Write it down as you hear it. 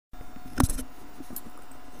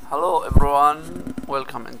Hello everyone,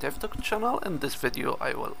 welcome in DevTalk channel. In this video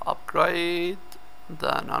I will upgrade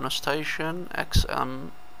the NanoStation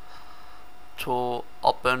XM to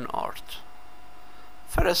OpenWRT.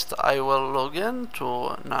 First I will log in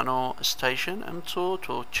to NanoStation M2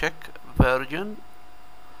 to check version.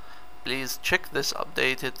 Please check this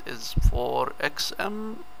updated is for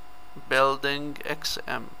XM, building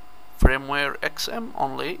XM, firmware XM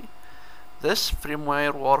only. This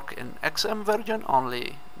firmware work in XM version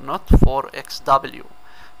only, not for XW.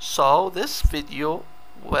 So this video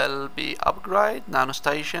will be upgrade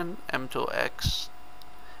NanoStation M2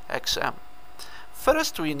 XM.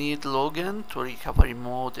 First we need login to recovery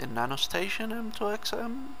mode in NanoStation M2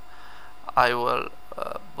 XM. I will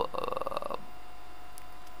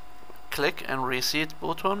click and reset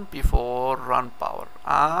button before run power,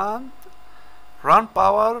 and run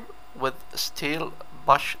power with still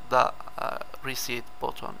push the reset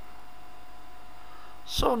button.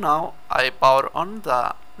 So now I power on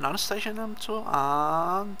the NanoStation M2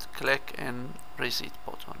 and click in reset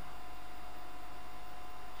button.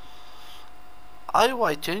 I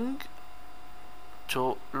waiting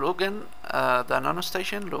to login the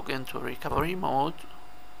NanoStation, login to recovery mode.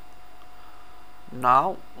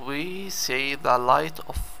 Now we see the light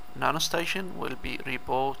of NanoStation will be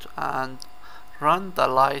reboot and run the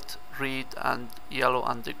light red and yellow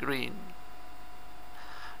and green.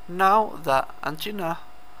 Now the antenna,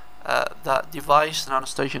 the device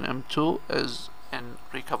NanoStation M2 is in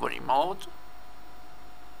recovery mode.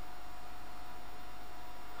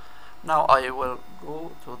 Now I will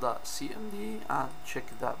go to the CMD and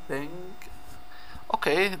check the ping.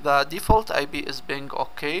 Okay, the default IP is ping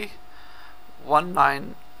okay,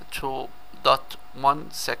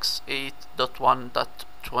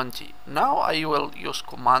 192.168.1.20. Now I will use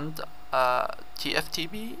command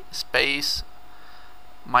tftp space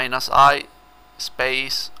 -i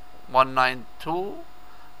space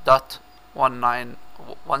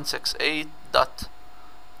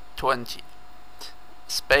 192.168.20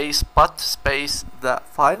 space put space the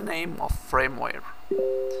file name of firmware.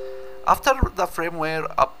 After the firmware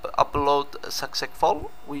upload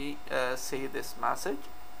successful, we see this message.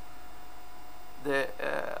 The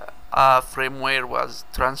firmware was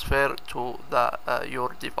transferred to the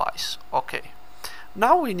your device. Okay,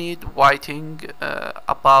 now we need waiting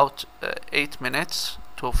about 8 minutes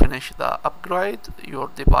to finish the upgrade your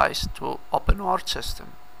device to OpenWRT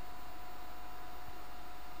system.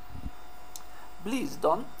 Please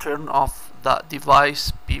don't turn off the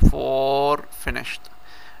device before finished.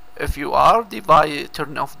 If you are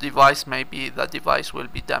turn off device, maybe the device will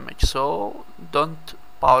be damaged, so don't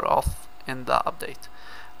power off in the update.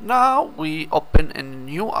 Now we open a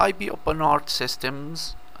new IP OpenWRT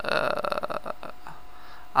systems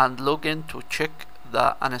and log in to check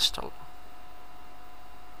the uninstall.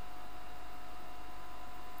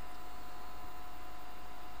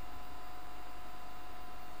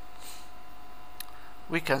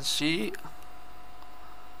 We can see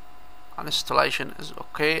installation is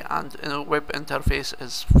okay, and in the web interface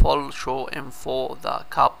is full show info, the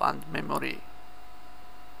cap and memory.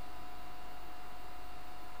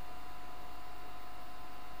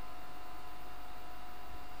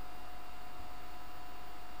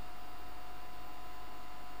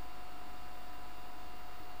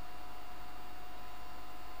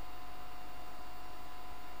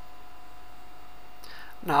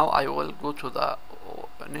 Now I will go to the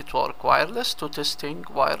network wireless to testing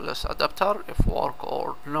wireless adapter if work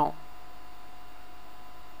or no.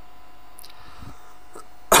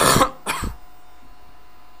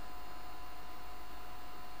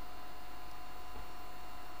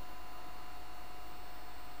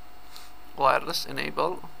 Wireless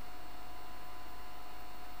enable.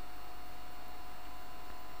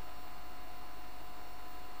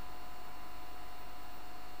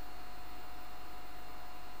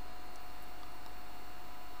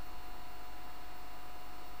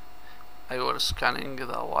 I was scanning the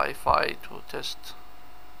Wi-Fi to test.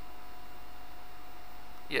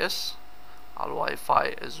 Yes, our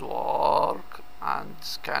Wi-Fi is work and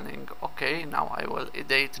scanning. Okay, now I will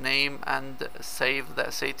edit name and save the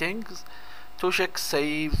settings to check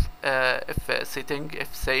save if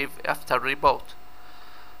save after reboot.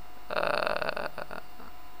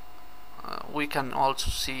 We can also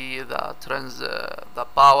see the trends. The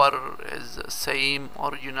power is same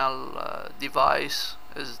original device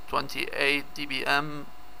is 28 dBm.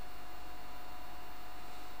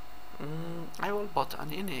 I will put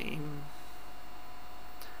any name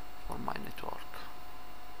for my network.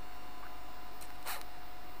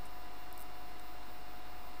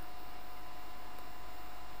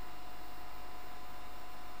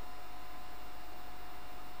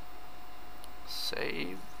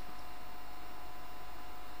 save,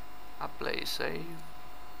 apply save,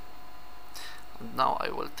 and now I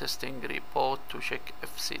will testing report to check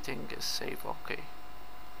if setting is safe. Okay.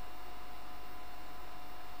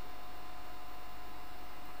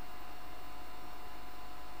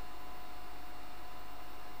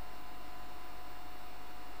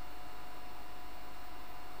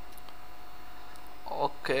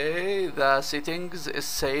 Okay, the settings is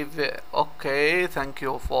saved. Okay, thank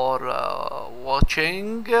you for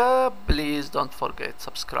watching. Please don't forget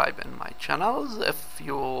subscribe in my channels. If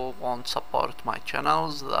you want support my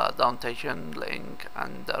channels, the downloadation link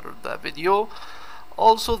under the video,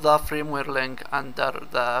 also the firmware link under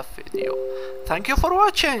the video. Thank you for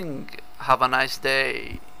watching. Have a nice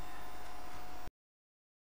day.